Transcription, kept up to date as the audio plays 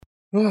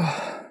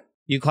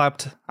You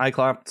clapped. I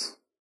clapped.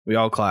 We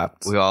all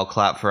clapped. We all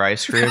clapped for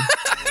ice cream. Here's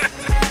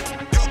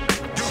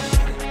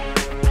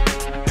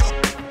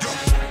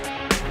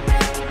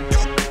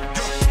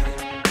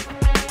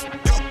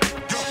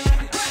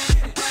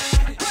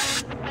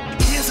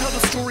how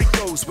the story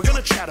goes. We're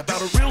gonna chat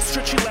about a real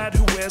stretchy lad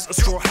who wears a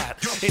straw hat.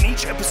 In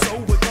each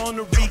episode, we're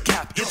gonna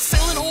recap. It's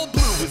Sailing All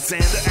Blue with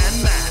Xander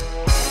and Matt.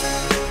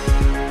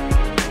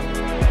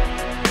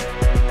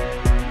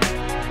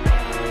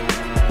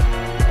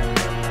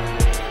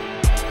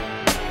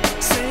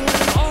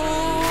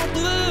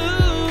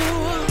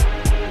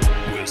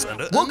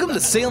 Welcome to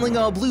Sailing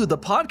All Blue, the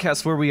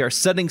podcast where we are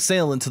setting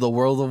sail into the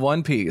world of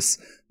One Piece.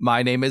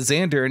 My name is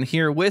Xander, and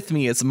here with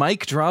me is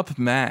Mic Drop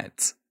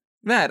Matt.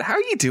 Matt, how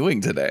are you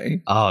doing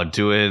today? Oh,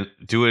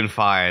 doing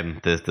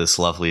fine this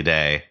lovely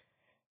day.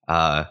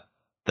 The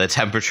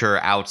temperature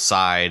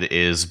outside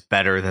is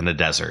better than a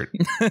desert.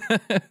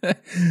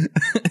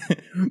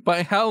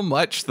 By how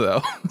much,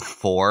 though?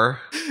 4.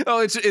 Oh,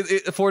 it's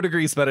 4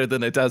 degrees better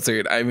than a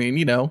desert. I mean,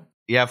 you know.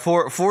 Yeah,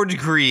 4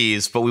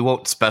 degrees, but we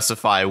won't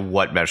specify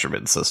what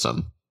measurement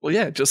system. Well,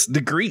 yeah, just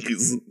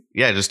degrees.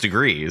 Yeah, just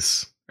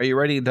degrees. Are you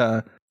ready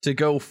to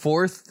go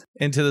forth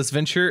into this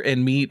venture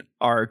and meet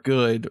our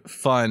good,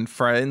 fun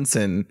friends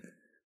and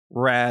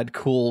rad,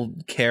 cool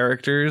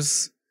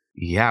characters?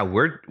 Yeah,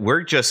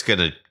 we're just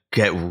gonna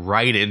get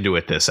right into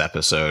it this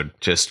episode.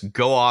 Just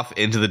go off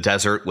into the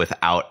desert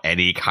without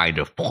any kind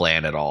of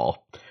plan at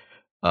all.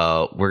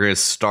 We're gonna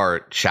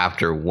start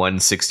chapter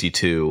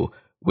 162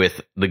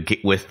 with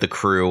the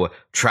crew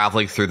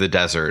traveling through the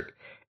desert,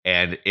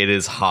 and it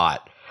is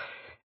hot.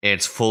 And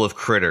it's full of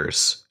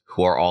critters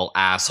who are all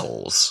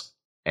assholes,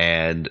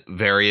 and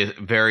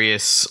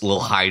various little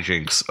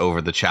hijinks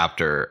over the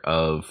chapter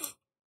of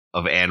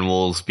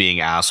animals being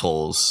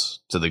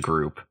assholes to the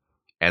group,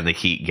 and the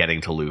heat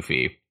getting to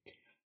Luffy,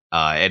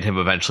 and him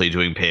eventually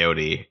doing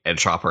peyote, and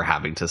Chopper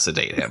having to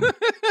sedate him.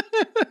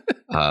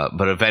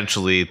 But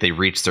eventually they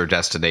reach their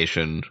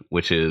destination,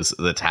 which is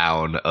the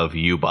town of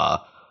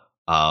Yuba.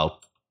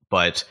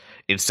 But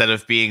instead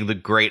of being the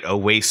great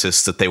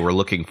oasis that they were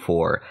looking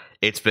for,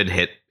 it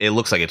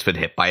looks like it's been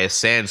hit by a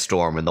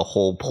sandstorm, and the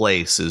whole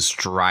place is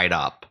dried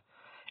up.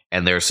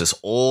 And there's this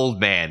old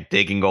man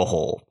digging a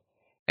hole,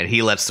 and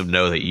he lets them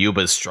know that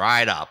Yuba's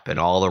dried up and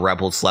all the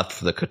rebels left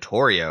for the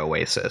Katoria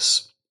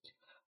oasis.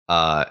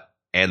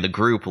 And the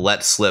group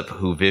let slip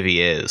who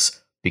Vivi is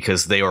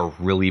because they are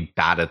really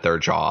bad at their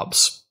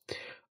jobs.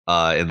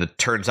 And it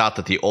turns out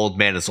that the old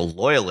man is a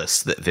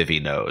loyalist that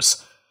Vivi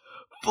knows.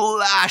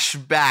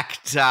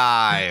 Flashback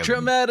time.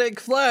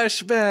 Dramatic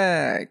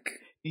flashback.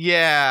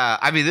 Yeah,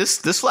 I mean this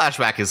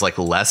flashback is like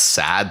less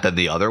sad than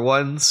the other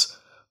ones,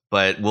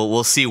 but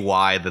we'll see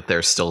why that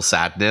there's still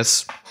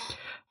sadness.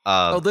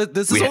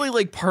 This is only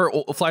like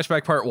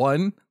flashback part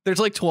 1. There's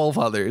like 12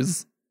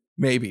 others,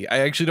 maybe. I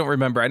actually don't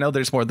remember. I know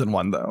there's more than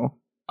one though.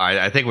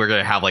 I think we're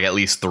gonna have like at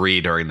least 3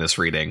 during this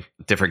reading,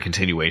 different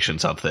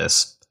continuations of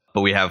this.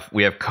 But we have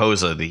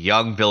Koza, the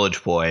young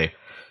village boy,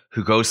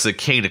 who goes to the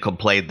king to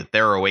complain that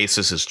their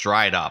oasis is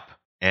dried up,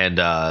 and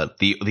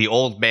the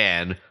old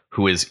man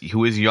who is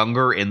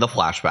younger in the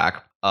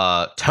flashback,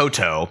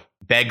 Toto,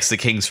 begs the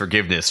king's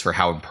forgiveness for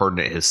how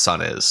impertinent his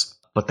son is.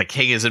 But the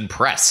king is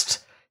impressed,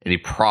 and he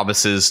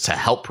promises to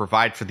help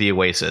provide for the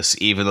oasis,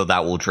 even though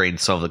that will drain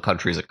some of the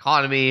country's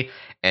economy,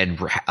 and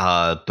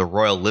the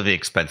royal living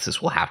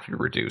expenses will have to be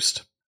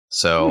reduced.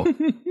 So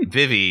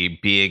Vivi,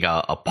 being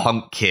a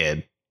punk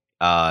kid,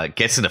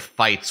 gets into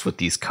fights with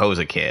these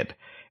Koza kid.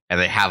 And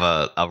they have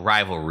a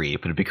rivalry,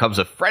 but it becomes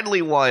a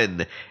friendly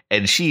one.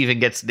 And she even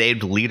gets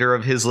named leader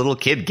of his little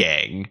kid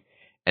gang.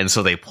 And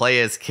so they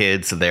play as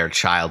kids and they're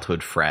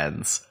childhood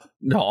friends.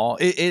 No,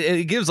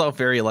 it gives off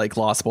very like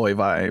Lost Boy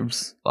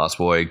vibes. Lost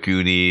Boy,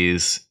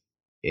 Goonies,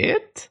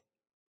 it?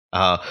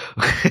 But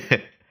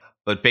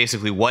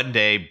basically one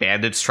day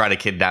bandits try to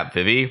kidnap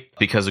Vivi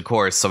because, of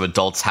course, some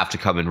adults have to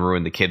come and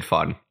ruin the kid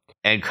fun.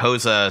 And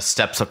Koza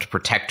steps up to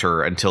protect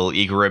her until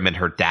Igarim and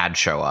her dad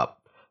show up.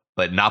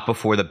 But not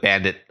before the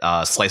bandit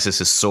slices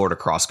his sword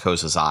across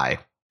Koza's eye.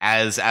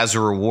 As a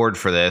reward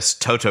for this,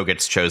 Toto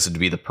gets chosen to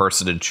be the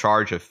person in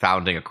charge of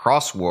founding a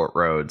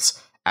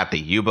crossroads at the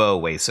Yuba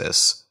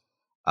Oasis,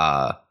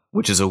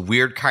 which is a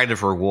weird kind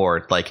of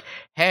reward. Like,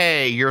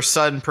 hey, your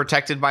son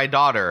protected my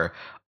daughter.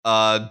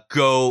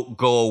 Go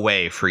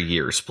away for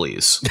years,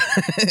 please.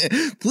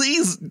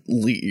 Please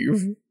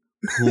leave.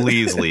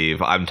 Please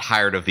leave. I'm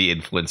tired of the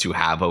influence you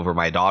have over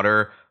my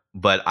daughter.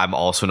 But I'm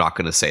also not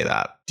going to say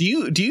that. Do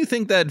you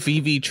think that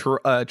Vivi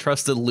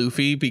trusted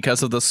Luffy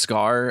because of the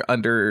scar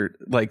under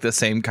like the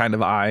same kind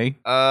of eye?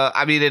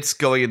 I mean, it's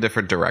going a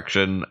different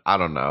direction. I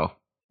don't know.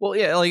 Well,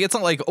 yeah, like it's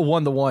not like a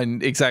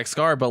 1-to-1 exact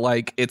scar, but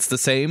like it's the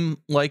same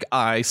like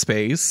eye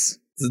space.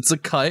 It's a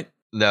cut.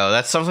 No,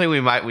 that's something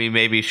we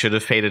maybe should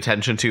have paid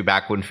attention to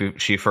back when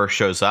she first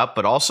shows up.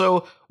 But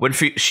also when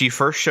she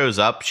first shows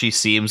up, she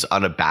seems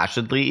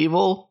unabashedly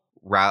evil.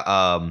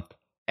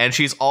 And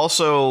she's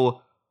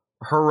also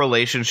her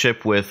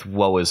relationship with,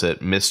 what was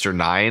it, Mr.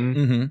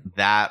 Nine,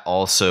 that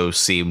also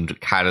seemed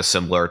kind of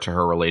similar to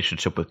her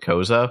relationship with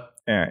Koza.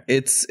 Yeah,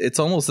 it's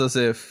almost as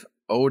if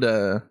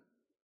Oda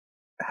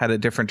had a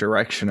different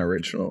direction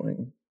originally.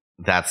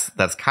 That's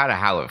kind of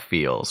how it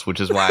feels,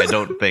 which is why I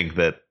don't think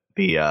that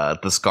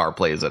the scar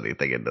plays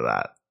anything into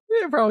that.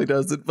 Yeah, it probably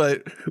doesn't,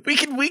 but we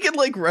can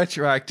like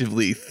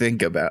retroactively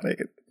think about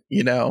it.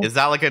 You know, is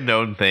that like a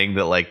known thing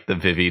that like the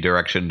Vivi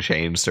direction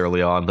changed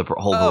early on? The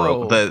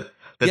whole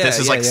this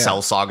is like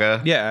Cell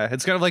Saga. Yeah,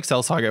 it's kind of like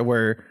Cell Saga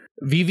where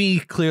Vivi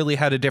clearly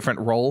had a different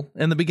role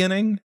in the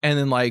beginning, and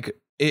then like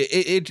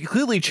it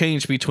clearly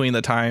changed between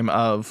the time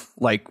of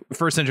like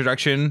first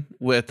introduction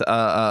with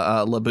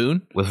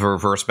Laboon with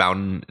Reverse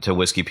Mountain to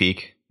Whiskey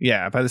Peak.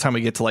 Yeah, by the time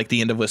we get to like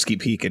the end of Whiskey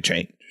Peak, it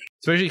changed.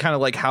 Especially kind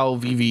of like how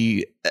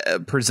Vivi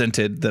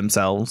presented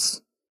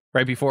themselves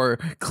right before.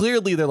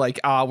 Clearly, they're like,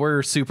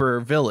 we're super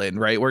villain,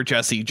 right? We're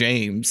Jesse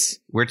James.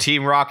 We're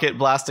Team Rocket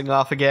blasting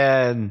off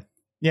again.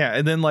 Yeah,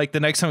 and then like the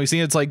next time we see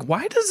it, it's like,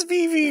 why does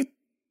Vivi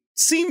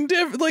seem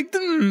different? Like,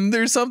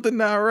 there's something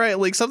not right.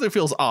 Like something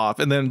feels off.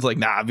 And then it's like,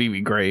 nah,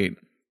 Vivi great.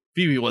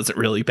 Vivi wasn't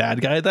really bad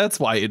guy. That's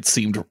why it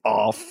seemed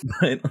off.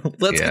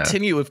 But let's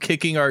continue with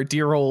kicking our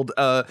dear old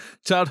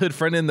childhood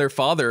friend and their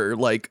father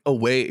like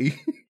away.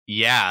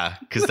 Yeah,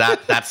 because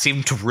that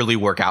seemed to really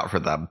work out for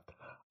them.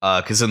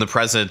 Because in the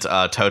present,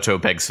 Toto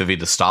begs Vivi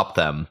to stop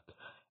them.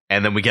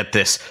 And then we get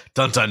this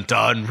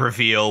dun-dun-dun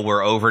reveal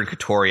where over in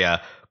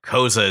Katoria,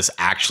 Koza is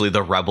actually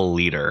the rebel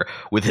leader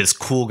with his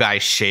cool guy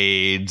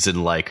shades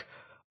and like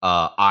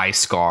eye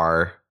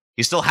scar.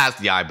 He still has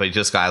the eye, but he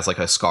just has like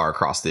a scar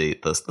across the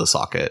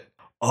socket.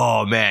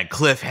 Oh man,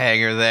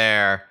 cliffhanger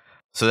there.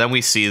 So then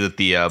we see that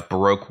the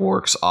Baroque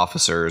Works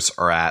officers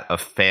are at a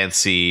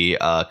fancy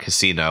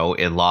casino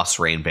in Lost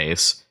Rain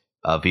Base,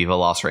 Viva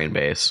Lost Rain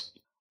Base.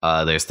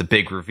 There's the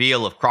big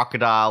reveal of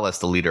Crocodile as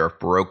the leader of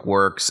Baroque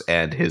Works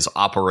and his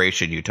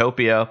Operation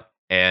Utopia.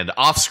 And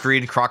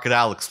off-screen,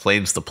 Crocodile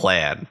explains the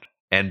plan.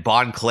 And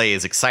Bon Clay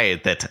is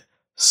excited that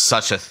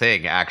such a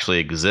thing actually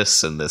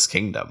exists in this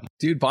kingdom.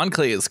 Dude, Bon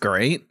Clay is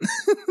great.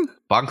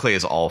 Bon Clay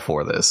is all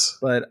for this.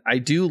 But I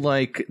do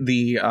like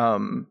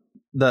the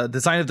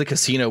design of the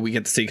casino we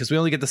get to see, because we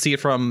only get to see it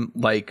from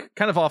like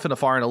kind of off in the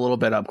far and a little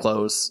bit up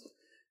close.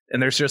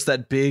 And there's just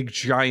that big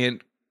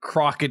giant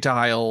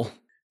crocodile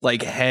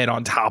like head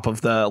on top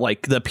of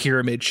the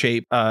pyramid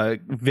shaped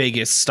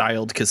Vegas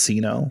styled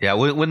casino. Yeah,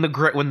 when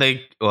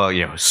they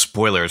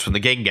spoilers, when the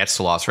gang gets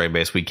to Lost Rain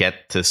Base, we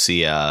get to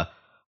see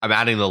I'm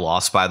adding the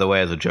Lost, by the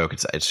way, as a joke.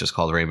 It's just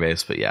called Rain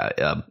Base, but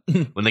yeah,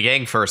 when the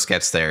gang first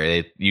gets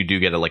there, you do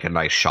get a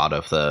nice shot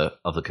of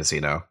the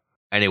casino.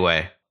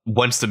 Anyway,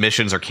 once the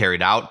missions are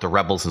carried out, the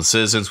rebels and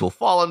citizens will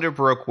fall under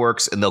Baroque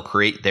Works and they'll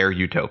create their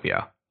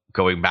utopia.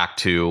 Going back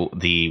to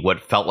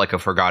what felt like a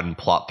forgotten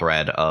plot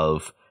thread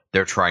of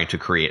they're trying to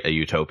create a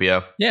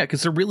utopia. Yeah,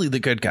 because they're really the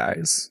good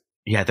guys.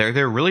 Yeah,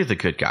 they're really the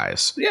good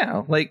guys.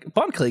 Yeah, like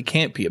Bon Clay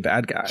can't be a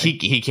bad guy.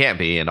 He can't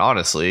be, and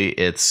honestly,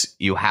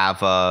 you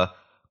have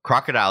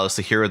Crocodile is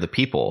the hero of the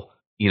people.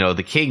 You know,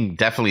 the king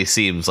definitely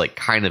seems like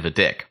kind of a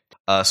dick.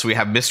 So we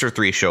have Mr.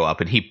 3 show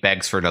up, and he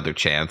begs for another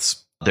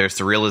chance. There's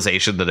the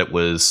realization that it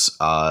was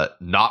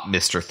not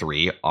Mr.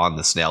 3 on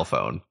the snail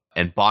phone,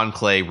 and Bon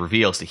Clay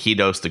reveals that he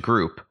knows the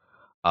group.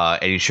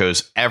 And he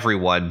shows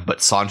everyone but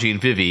Sanji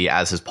and Vivi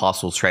as his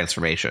possible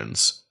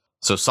transformations.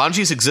 So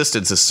Sanji's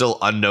existence is still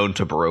unknown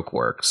to Baroque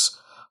Works.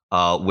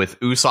 With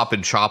Usopp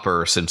and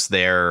Chopper, since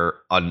they were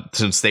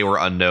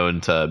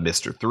unknown to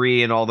Mr.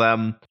 3 and all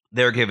them,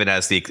 they're given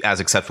as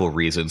acceptable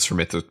reasons for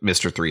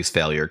Mr. 3's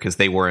failure, because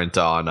they weren't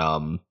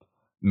on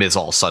Ms.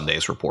 All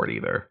Sunday's report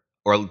either.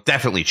 Or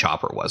definitely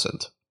Chopper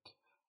wasn't.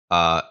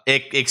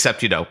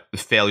 Except,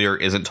 failure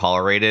isn't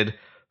tolerated.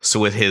 So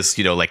with his,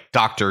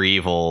 Dr.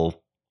 Evil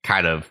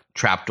kind of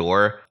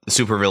trapdoor, the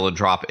supervillain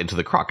drop into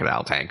the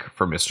crocodile tank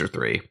for Mr.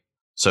 3.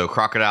 So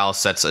Crocodile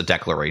sets a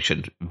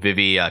declaration.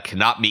 Vivi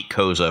cannot meet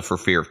Koza for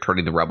fear of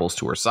turning the rebels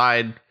to her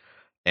side,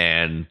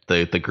 and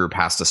the group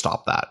has to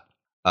stop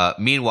that.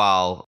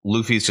 Meanwhile,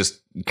 Luffy's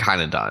just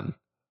kind of done.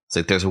 It's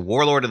like there's a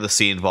warlord of the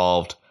sea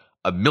involved.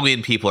 1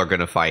 million people are going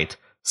to fight.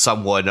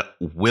 Someone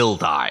will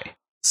die.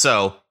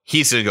 So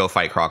he's going to go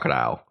fight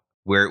Crocodile.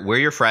 We're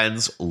your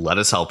friends. Let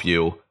us help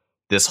you.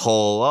 This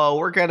whole,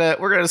 we're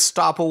gonna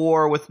stop a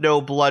war with no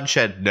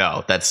bloodshed.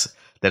 No, that's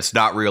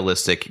not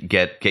realistic.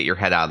 Get your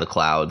head out of the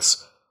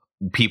clouds.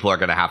 People are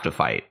gonna have to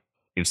fight.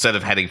 Instead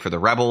of heading for the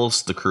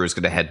rebels, the crew is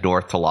gonna head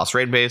north to Lost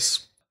Rain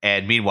Base.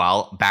 And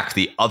meanwhile, back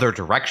the other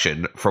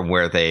direction from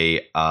where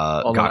they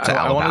got to Alabasta.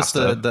 I want us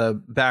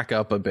to back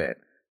up a bit.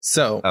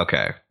 So,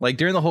 okay, like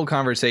during the whole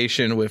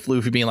conversation with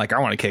Luffy being like, I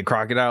want to kick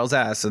Crocodile's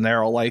ass, and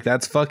they're all like,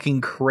 that's fucking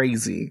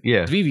crazy.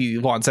 Yeah. Vivi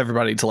wants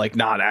everybody to like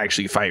not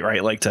actually fight,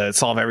 right? Like to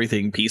solve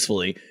everything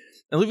peacefully.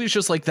 And Luffy's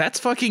just like, that's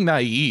fucking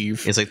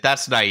naive. It's like,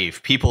 that's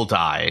naive. People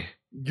die.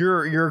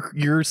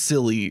 You're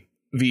silly,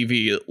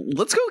 Vivi.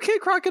 Let's go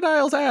kick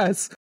Crocodile's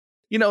ass.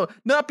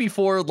 Not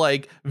before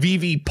like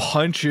Vivi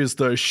punches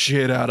the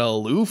shit out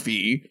of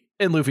Luffy,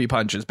 and Luffy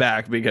punches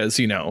back because,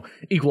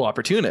 equal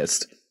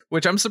opportunist.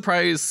 Which I'm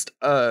surprised.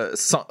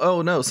 Is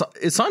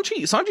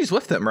Sanji's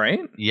with them, right?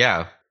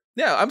 Yeah.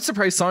 Yeah, I'm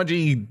surprised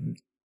Sanji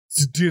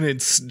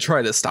didn't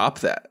try to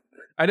stop that.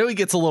 I know he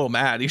gets a little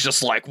mad. He's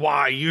just like,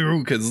 why you?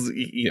 Because,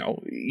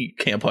 you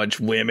can't punch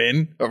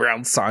women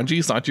around Sanji.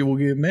 Sanji will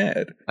get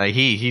mad.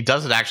 He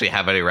doesn't actually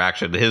have any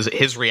reaction.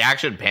 His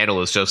reaction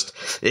panel is just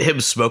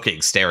him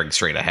smoking, staring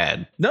straight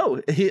ahead. No,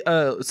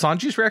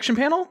 Sanji's reaction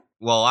panel?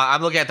 Well,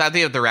 I'm looking at that. They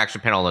have the reaction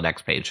panel on the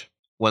next page.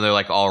 When they're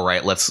like, all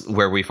right,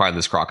 where we find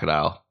this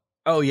crocodile.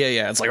 Oh,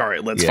 yeah. It's like, all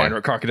right, let's find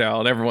a crocodile.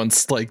 And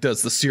everyone's like,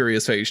 does the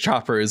serious face.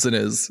 Chopper is in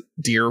his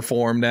deer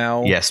form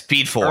now. Yeah,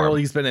 speed form. Or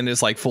he's been in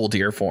his like full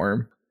deer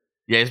form.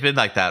 Yeah, he's been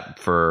like that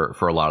for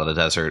a lot of the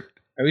desert.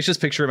 I always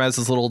just picture him as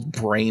his little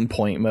brain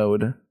point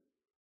mode.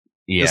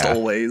 Yeah. Just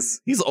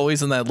always. He's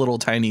always in that little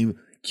tiny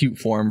cute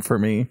form for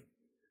me.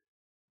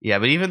 Yeah,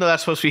 but even though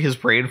that's supposed to be his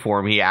brain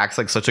form, he acts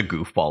like such a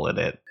goofball in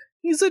it.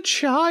 He's a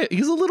child.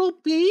 He's a little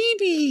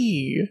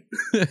baby.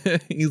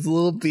 He's a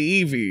little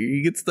baby.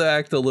 He gets to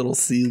act a little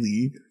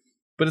silly.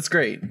 But it's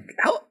great.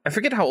 I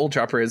forget how old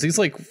Chopper is. He's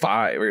like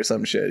 5 or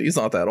some shit. He's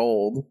not that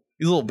old.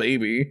 He's a little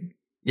baby.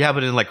 Yeah,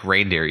 but in like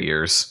reindeer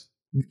years.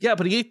 Yeah,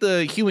 but he ate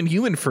the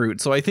human fruit.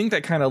 So I think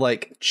that kind of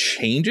like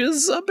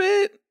changes a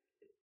bit.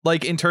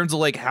 Like in terms of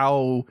like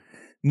how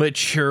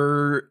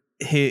mature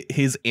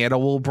his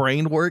animal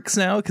brain works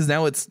now. Because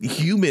now it's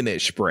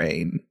humanish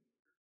brain.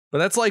 But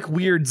that's like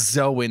weird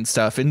Zoan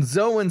stuff, and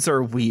Zoans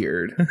are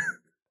weird.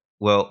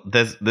 Well,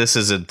 this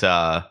isn't.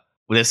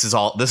 This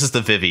is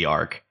the Vivi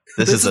arc.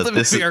 This is the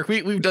Vivi arc.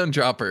 We've done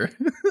Chopper.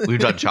 We've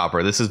done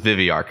Chopper. This is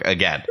Vivi arc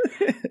again.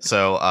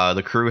 So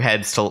the crew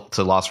heads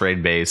to Lost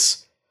Rain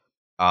Base,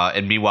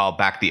 and meanwhile,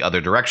 back the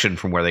other direction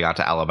from where they got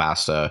to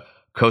Alabasta,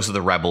 Koza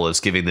the Rebel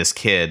is giving this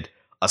kid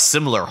a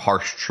similar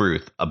harsh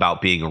truth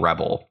about being a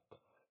rebel.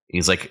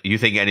 He's like, "You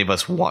think any of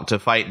us want to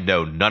fight?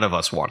 No, none of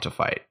us want to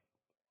fight."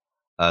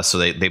 So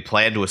they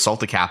plan to assault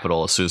the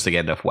capital as soon as they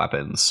get enough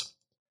weapons.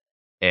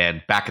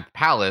 And back at the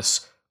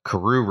palace,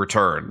 Karoo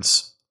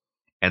returns.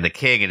 And the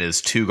king and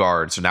his 2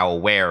 guards are now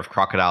aware of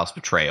Crocodile's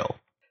betrayal.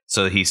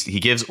 So he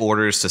gives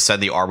orders to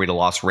send the army to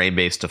Lost Rain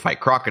Base to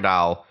fight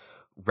Crocodile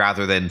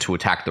rather than to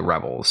attack the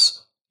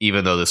rebels,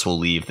 even though this will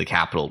leave the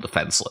capital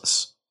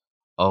defenseless.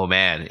 Oh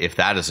man, if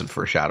that isn't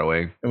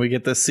foreshadowing. And we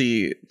get to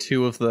see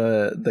 2 of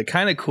the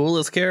kind of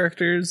coolest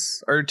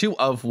characters, or 2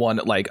 of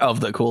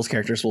the coolest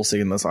characters we'll see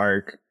in this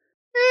arc.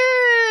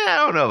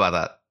 I don't know about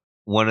that.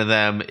 One of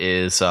them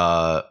is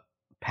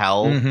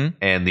Pell,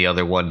 and the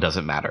other one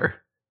doesn't matter.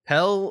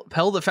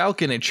 Pell the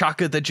Falcon and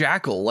Chaka the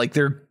Jackal, like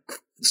they're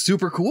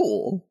super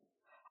cool.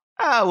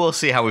 We'll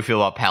see how we feel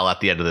about Pell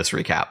at the end of this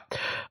recap.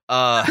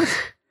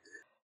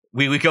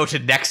 We go to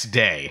next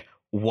day,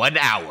 1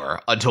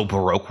 hour until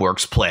Baroque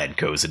Works' plan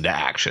goes into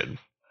action.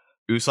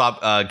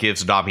 Usopp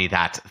gives Nami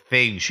that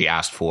thing she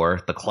asked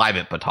for, the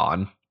climate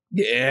baton.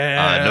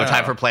 Yeah. No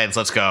time for plans,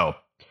 let's go.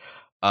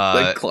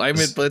 The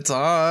climate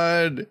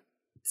baton.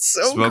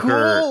 So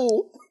Smoker,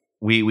 cool.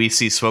 We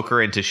see Smoker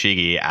and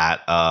Tashigi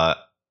at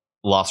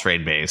Lost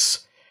Rain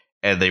Base,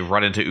 and they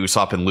run into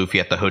Usopp and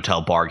Luffy at the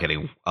hotel bar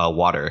getting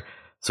water.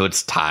 So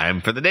it's time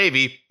for the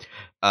Navy.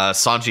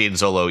 Sanji and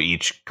Zolo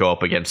each go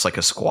up against like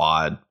a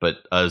squad, but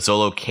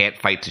Zolo can't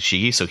fight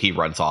Tashigi, so he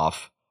runs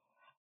off.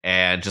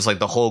 And just like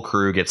the whole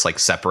crew gets like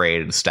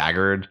separated and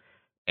staggered,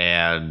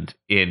 and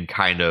in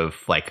kind of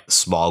like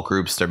small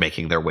groups, they're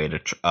making their way to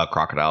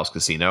Crocodile's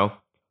casino.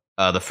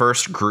 The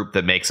first group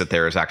that makes it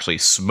there is actually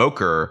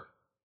Smoker,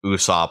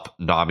 Usopp,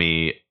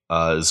 Nami,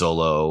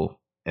 Zolo,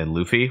 and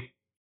Luffy.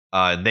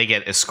 And they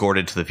get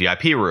escorted to the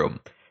VIP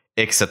room,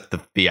 except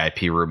the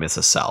VIP room is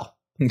a cell.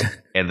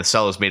 And the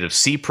cell is made of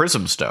sea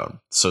prism stone,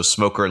 so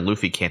Smoker and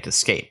Luffy can't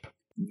escape.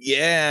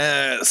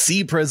 Yeah,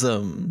 sea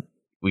prism.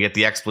 We get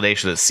the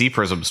explanation that sea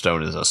prism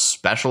stone is a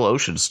special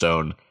ocean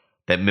stone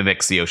that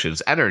mimics the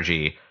ocean's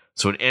energy,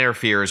 so it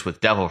interferes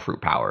with devil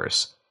fruit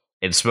powers.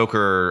 And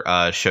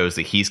Smoker shows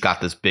that he's got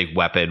this big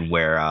weapon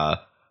where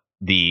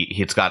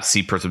it's got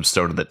sea prism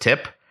stone at the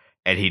tip,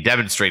 and he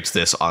demonstrates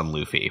this on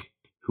Luffy,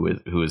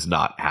 who is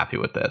not happy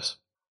with this.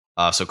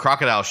 So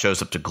Crocodile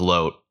shows up to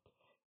gloat.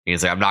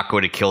 He's like, I'm not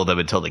going to kill them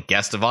until the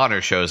guest of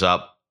honor shows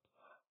up.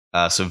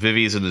 So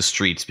Vivi's in the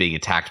streets being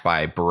attacked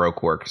by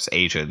Baroque Works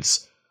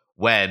agents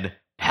when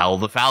Pell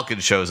the Falcon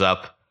shows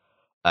up.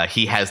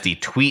 He has the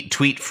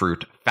tweet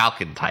fruit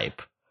falcon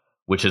type,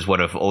 which is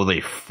one of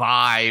only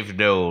 5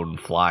 known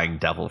flying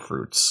devil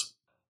fruits.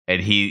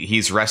 And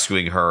he's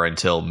rescuing her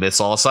until Miss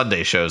All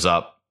Sunday shows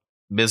up.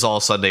 Miss All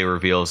Sunday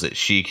reveals that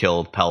she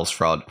killed Pell's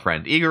friend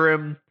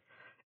Igarim,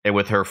 and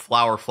with her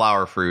flower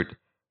fruit,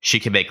 she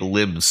can make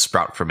limbs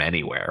sprout from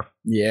anywhere.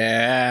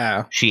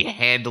 Yeah. She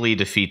handily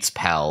defeats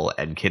Pell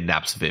and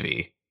kidnaps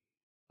Vivi.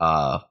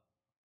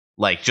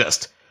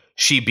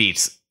 She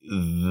beats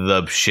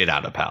the shit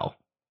out of Pell.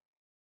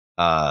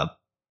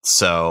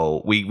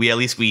 So we at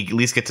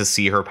least get to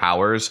see her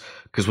powers,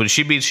 because when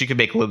she beats, she can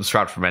make limbs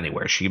sprout from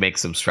anywhere. She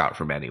makes them sprout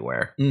from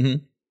anywhere.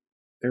 Mm-hmm.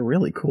 They're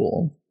really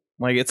cool.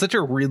 Like, it's such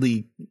a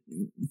really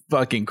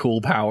fucking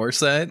cool power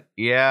set.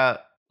 Yeah.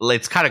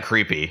 It's kind of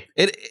creepy.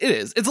 It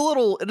is. It's a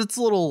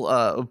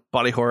little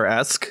body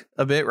horror-esque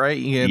a bit, right?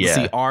 You can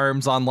see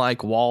arms on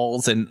like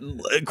walls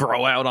and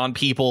grow out on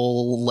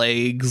people,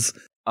 legs,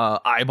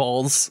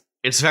 eyeballs.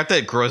 It's the fact that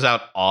it grows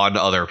out on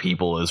other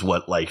people is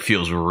what like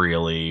feels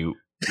really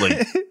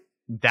like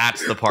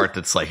that's the part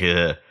that's like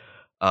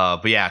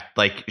but yeah,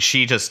 like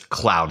she just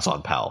clowns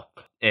on Pell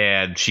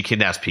and she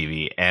kidnaps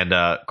PV and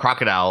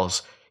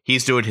Crocodile's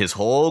he's doing his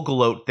whole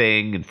gloat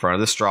thing in front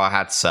of the Straw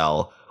Hat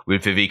cell when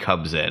Vivi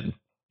comes in.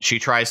 She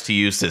tries to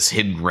use this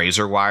hidden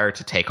razor wire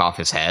to take off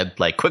his head,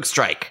 like quick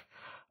strike.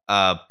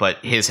 But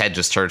his head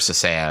just turns to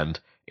sand.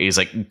 He's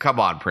like, come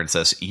on,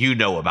 princess, you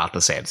know about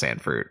the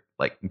sand fruit.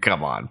 Like,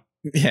 come on.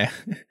 Yeah,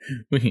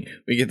 we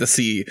get to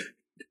see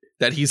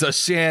that he's a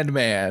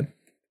Sandman,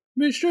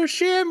 Mr.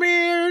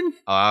 Sandman.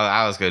 Oh,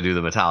 I was gonna do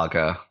the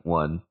Metallica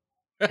one.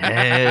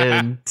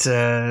 And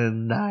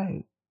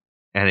tonight.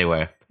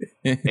 Anyway,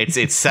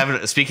 it's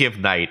 7. Speaking of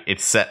night,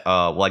 it's set.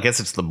 Well, I guess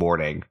it's the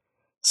morning.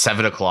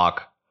 7:00.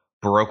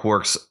 Baroque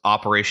Works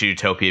Operation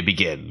Utopia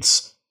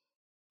begins.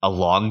 A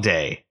long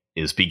day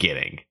is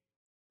beginning.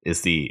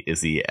 Is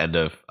the end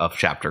of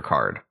chapter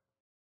card.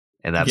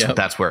 And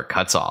that's where it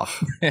cuts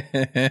off.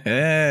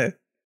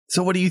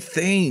 So what do you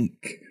think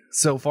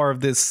so far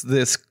of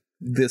this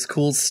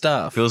cool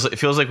stuff? It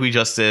feels like we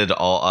just did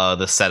all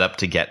the setup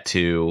to get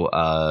to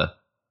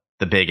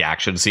the big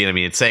action scene. I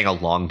mean, it's saying a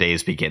long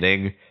day's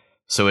beginning.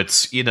 So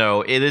it's,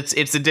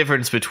 it's the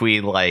difference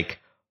between like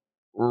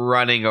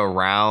running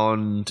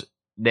around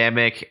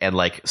Namek and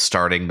like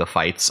starting the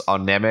fights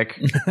on Namek.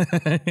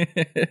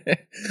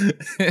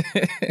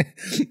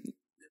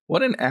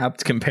 What an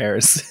apt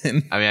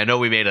comparison. I mean, I know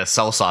we made a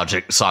Cell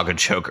Saga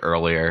joke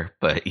earlier,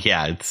 but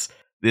yeah, it's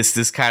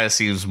this kind of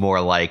seems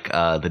more like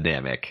the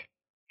Namek.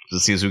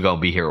 It seems we're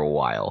gonna be here a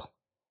while.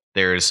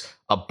 There's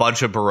a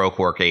bunch of Baroque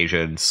Work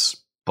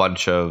agents,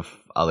 bunch of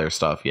other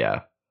stuff.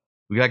 Yeah,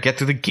 we gotta get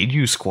through the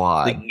Ginyu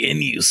Squad. The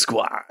Ginyu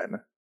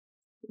Squad,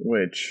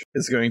 which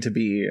is going to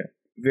be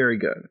very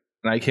good,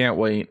 and I can't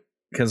wait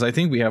because I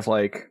think we have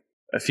like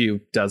a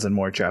few dozen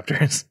more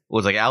chapters. Well,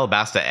 it's like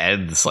Alabasta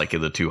ends like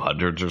in the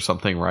 200s or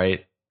something,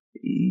 right?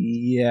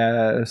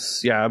 Yes.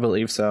 Yeah, I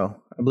believe so.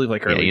 I believe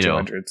like early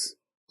 200s.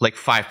 Like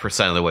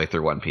 5% of the way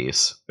through One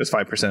Piece. There's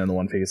 5% in the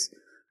One Piece.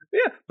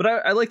 Yeah, but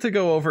I like to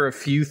go over a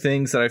few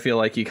things that I feel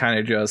like you kind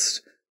of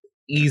just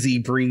easy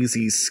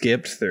breezy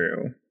skipped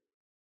through,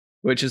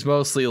 which is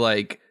mostly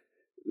like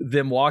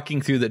them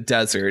walking through the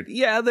desert.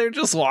 Yeah, they're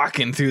just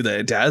walking through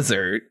the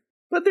desert.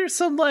 But there's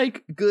some,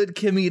 like, good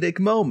comedic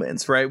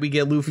moments, right? We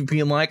get Luffy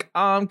being like,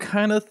 I'm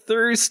kind of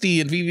thirsty.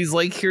 And Vivi's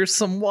like, here's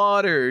some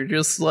water.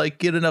 Just, like,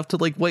 get enough to,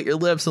 like, wet your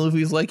lips. And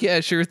Luffy's like,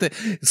 yeah, sure thing.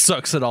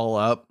 Sucks it all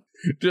up.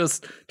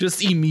 Just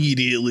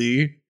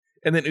immediately.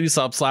 And then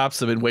Usopp slaps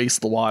him and wastes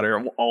the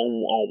water.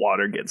 All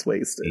water gets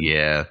wasted.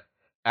 Yeah.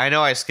 I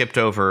know I skipped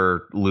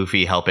over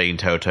Luffy helping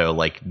Toto,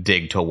 like,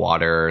 dig to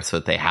water so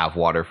that they have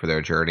water for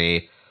their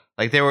journey.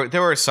 Like, there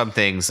were some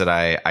things that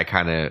I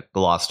kind of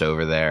glossed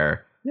over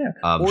there. Yeah,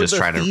 or just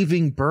the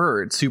thieving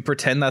birds who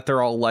pretend that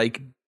they're all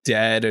like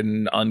dead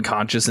and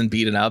unconscious and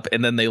beaten up,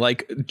 and then they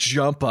like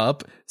jump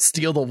up,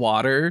 steal the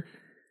water,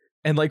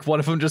 and like one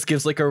of them just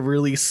gives like a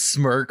really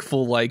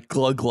smirkful like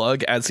glug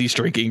glug as he's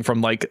drinking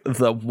from like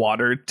the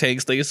water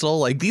tanks they stole.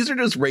 Like these are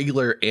just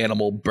regular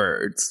animal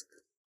birds,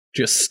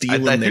 just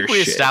stealing their shit. I think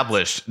we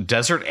established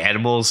desert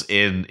animals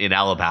in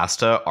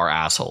Alabasta are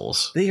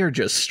assholes. They are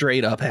just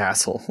straight up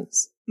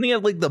assholes. And they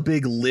have like the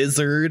big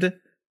lizard.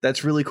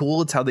 That's really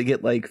cool. It's how they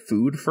get like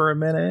food for a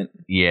minute.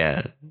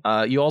 Yeah.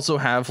 You also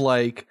have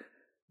like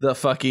the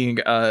fucking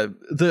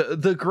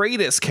the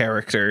greatest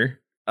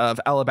character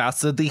of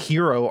Alabasta, the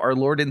hero, our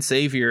Lord and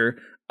Savior,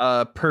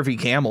 Pervy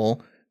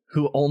Camel,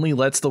 who only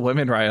lets the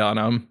women ride on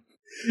him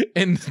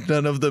and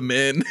none of the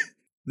men.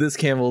 This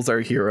camel's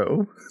our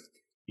hero.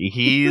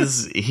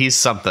 He's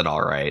something,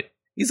 all right.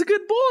 He's a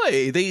good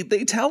boy.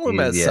 They tell him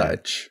as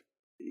such.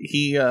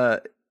 He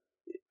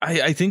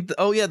I think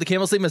the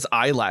camel's name is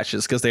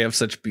Eyelashes because they have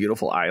such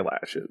beautiful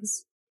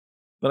eyelashes.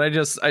 But I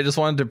just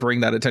wanted to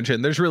bring that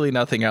attention. There's really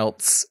nothing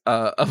else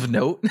of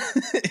note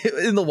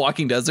in the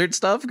Walking Desert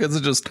stuff because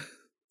it's just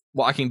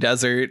Walking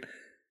Desert.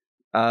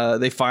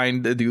 They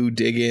find the dude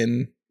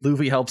digging.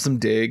 Luffy helps him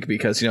dig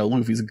because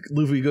Luffy's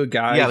a good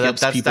guy. Yeah,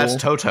 that's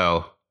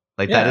Toto.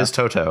 Like that is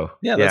Toto.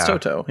 Yeah, that's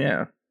Toto.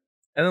 Yeah,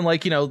 and then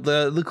like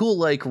the cool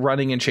like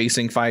running and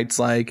chasing fights,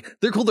 like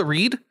they're cool to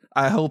read.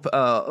 I hope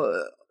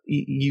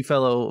you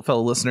fellow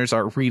listeners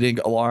are reading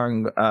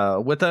along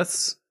with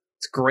us.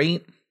 It's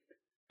great.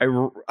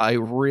 I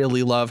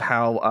really love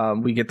how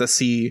we get to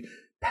see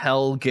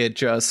Pell get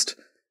just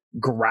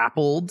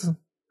grappled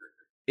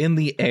in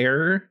the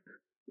air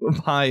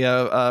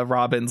by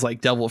Robin's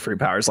like devil fruit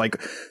powers.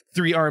 Like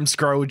 3 arms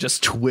grow,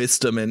 just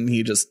twist him, and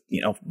he just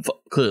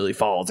clearly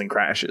falls and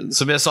crashes.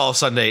 So Miss All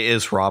Sunday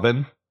is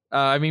Robin.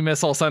 I mean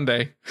Miss All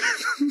Sunday.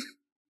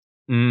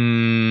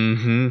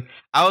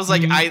 I was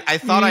like, I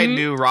thought I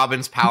knew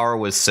Robin's power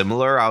was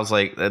similar. I was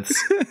like, that's.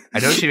 I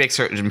know she makes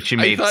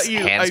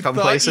hands come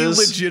places.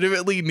 You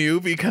legitimately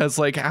knew because,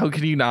 like, how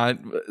can you not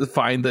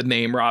find the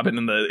name Robin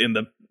in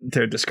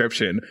their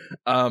description?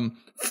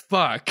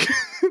 Fuck,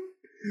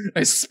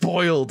 I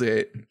spoiled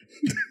it.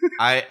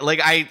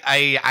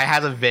 I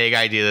had a vague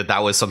idea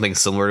that was something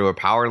similar to her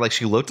power. Like,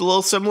 she looked a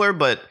little similar,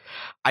 but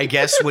I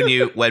guess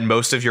when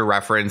most of your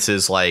reference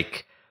is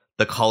like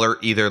the color,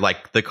 either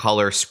like the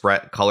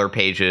color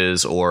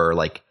pages or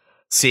like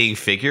seeing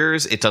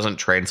figures, it doesn't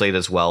translate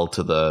as well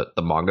to the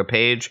manga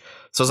page.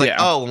 So I was like,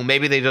 oh, well,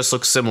 maybe they just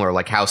look similar,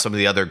 like how some of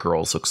the other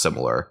girls look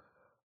similar.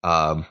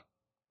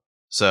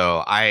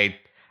 So I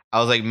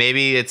was like,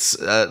 maybe it's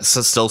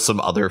still some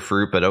other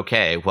fruit, but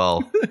okay,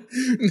 well,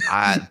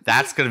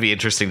 that's going to be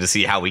interesting to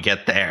see how we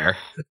get there.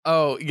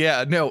 Oh,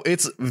 yeah, no,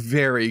 it's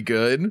very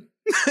good.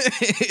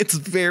 It's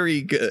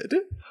very good.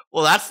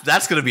 Well,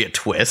 that's going to be a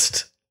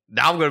twist.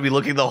 Now I'm going to be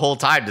looking the whole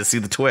time to see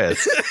the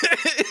twist.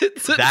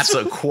 That's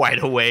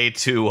quite a way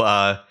to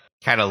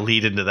kind of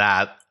lead into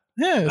that.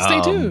 Yeah,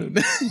 stay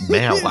tuned.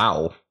 Man,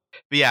 wow.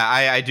 But yeah,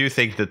 I do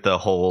think that the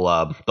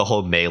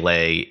whole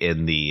melee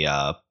in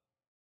the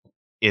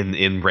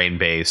in Rain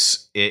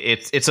Base,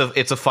 it's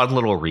a fun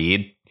little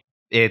read.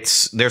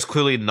 There's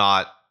clearly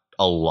not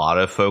a lot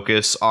of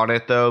focus on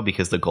it though,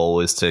 because the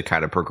goal is to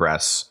kind of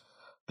progress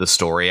the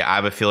story. I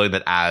have a feeling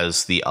that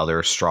as the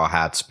other Straw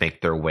Hats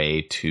make their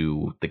way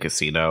to the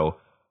casino,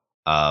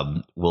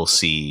 we'll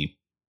see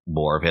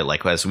more of it.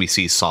 Like as we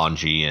see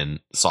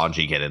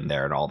Sanji get in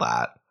there and all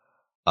that,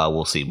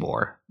 we'll see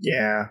more.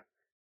 Yeah.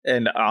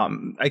 And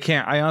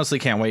I honestly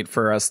can't wait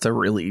for us to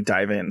really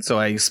dive in. So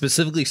I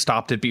specifically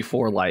stopped it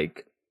before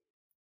like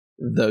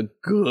the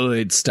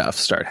good stuff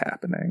start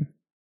happening.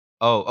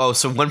 Oh,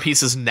 so One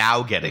Piece is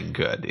now getting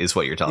good, is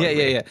what you're telling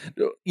me.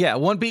 Yeah.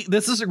 One Piece.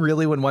 This is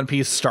really when One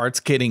Piece starts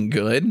getting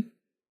good.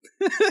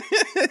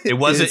 It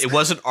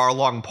wasn't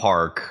Arlong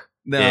Park.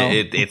 No,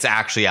 it's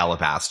actually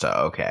Alabasta.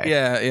 Okay.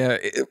 Yeah.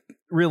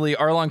 Really,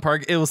 Arlong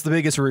Park. It was the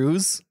biggest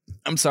ruse.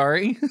 I'm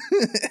sorry.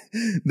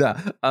 No.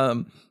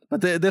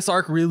 But this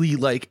arc really,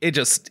 like, it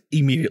just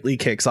immediately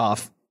kicks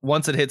off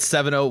once it hits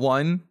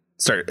 701.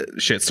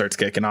 Shit starts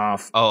kicking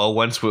off. Oh,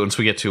 once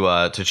we get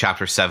to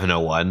chapter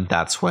 701,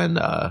 that's when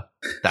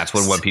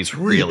One Piece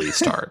really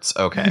starts.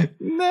 Okay.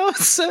 No,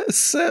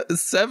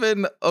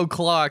 7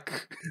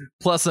 o'clock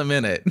plus a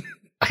minute.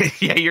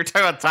 Yeah, you're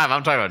talking about time.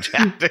 I'm talking about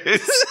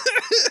chapters.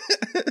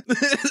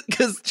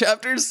 Because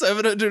chapter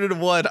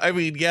 701, I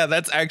mean, yeah,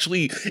 that's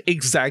actually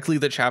exactly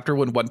the chapter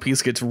when One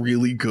Piece gets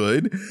really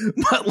good.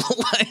 But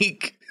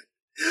like,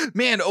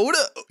 man, Oda,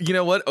 you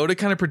know what? Oda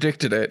kind of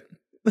predicted it.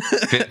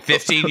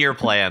 15-year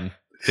plan.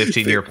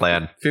 15-year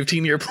plan.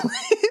 15-year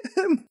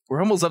plan. We're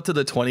almost up to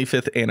the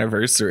 25th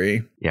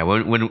anniversary. Yeah.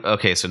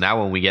 Okay. So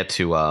now when we get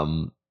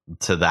to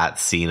that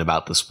scene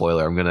about the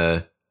spoiler, I'm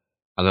gonna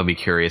be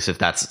curious if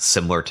that's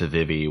similar to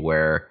Vivi,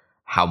 where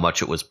how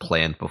much it was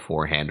planned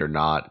beforehand or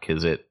not.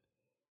 Because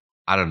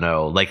I don't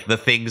know. Like the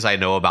things I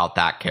know about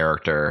that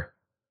character,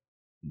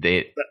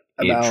 it's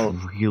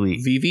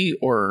really Vivi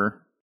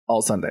or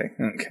All Sunday.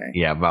 Okay.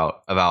 Yeah,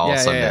 about All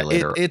Sunday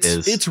later.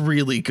 It's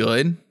really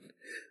good.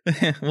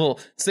 Well,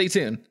 stay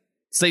tuned.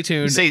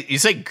 You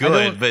say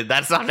good, but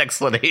that's not an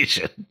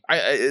explanation.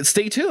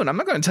 Stay tuned. I'm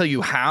not going to tell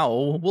you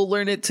how. We'll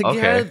learn it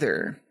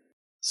together. Okay.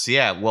 So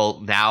yeah,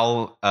 well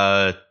now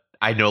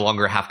I no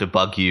longer have to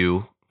bug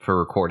you for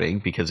recording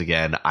because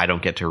again, I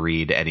don't get to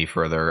read any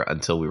further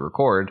until we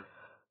record.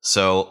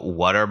 So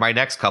what are my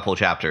next couple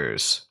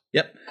chapters?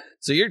 Yep.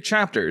 So your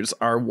chapters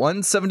are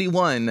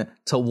 171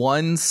 to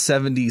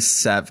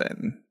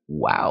 177.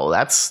 Wow,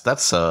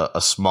 that's a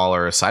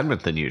smaller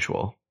assignment than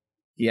usual.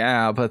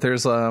 Yeah, but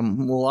there's a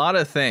lot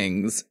of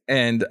things,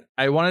 and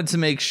I wanted to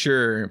make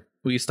sure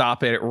we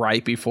stop it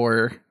right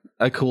before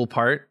a cool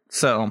part,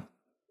 so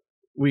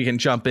we can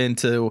jump in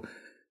 2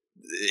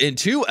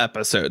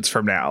 episodes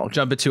from now.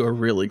 Jump into a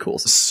really cool.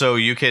 So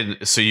you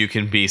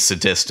can be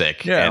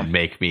sadistic and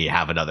make me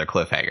have another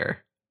cliffhanger.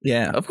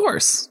 Yeah, of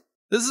course.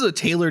 This is a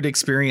tailored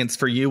experience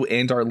for you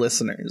and our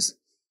listeners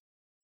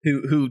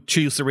who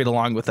choose to read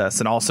along with us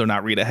and also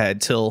not read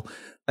ahead till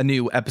a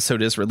new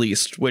episode is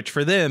released, which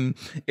for them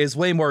is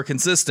way more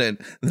consistent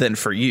than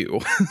for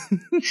you.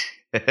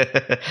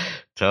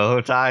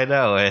 Don't I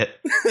know it?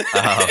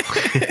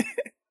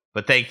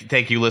 But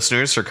thank you,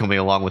 listeners, for coming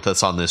along with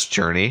us on this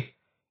journey.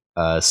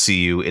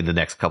 See you in the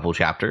next couple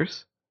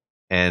chapters.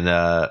 And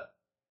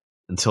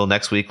until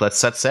next week, let's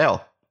set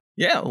sail.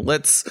 Yeah,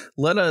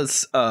 let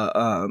us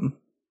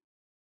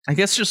I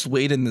guess just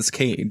wait in this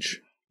cage.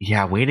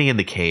 Yeah, waiting in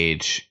the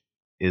cage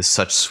is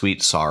such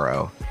sweet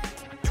sorrow.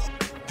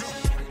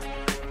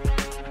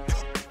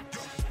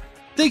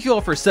 Thank you all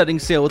for setting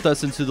sail with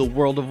us into the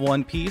world of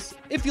One Piece.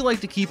 If you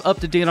like to keep up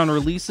to date on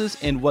releases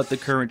and what the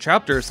current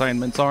chapter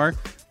assignments are,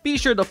 be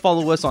sure to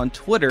follow us on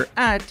Twitter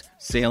at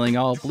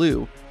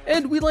SailingAllBlue.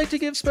 And we'd like to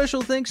give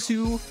special thanks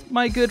to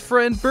my good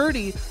friend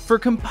Birdie for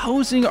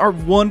composing our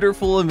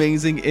wonderful,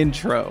 amazing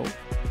intro.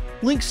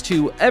 Links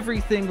to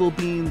everything will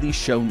be in the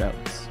show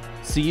notes.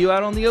 see you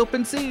out on the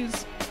open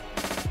seas.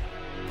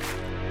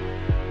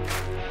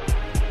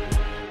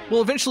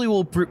 Well, eventually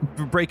we'll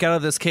break out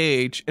of this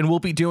cage and we'll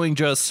be doing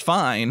just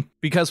fine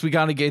because we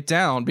got to get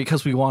down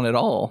because we want it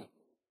all.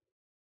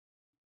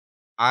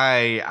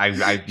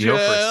 I you know,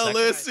 for a second,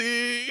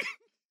 Jealousy.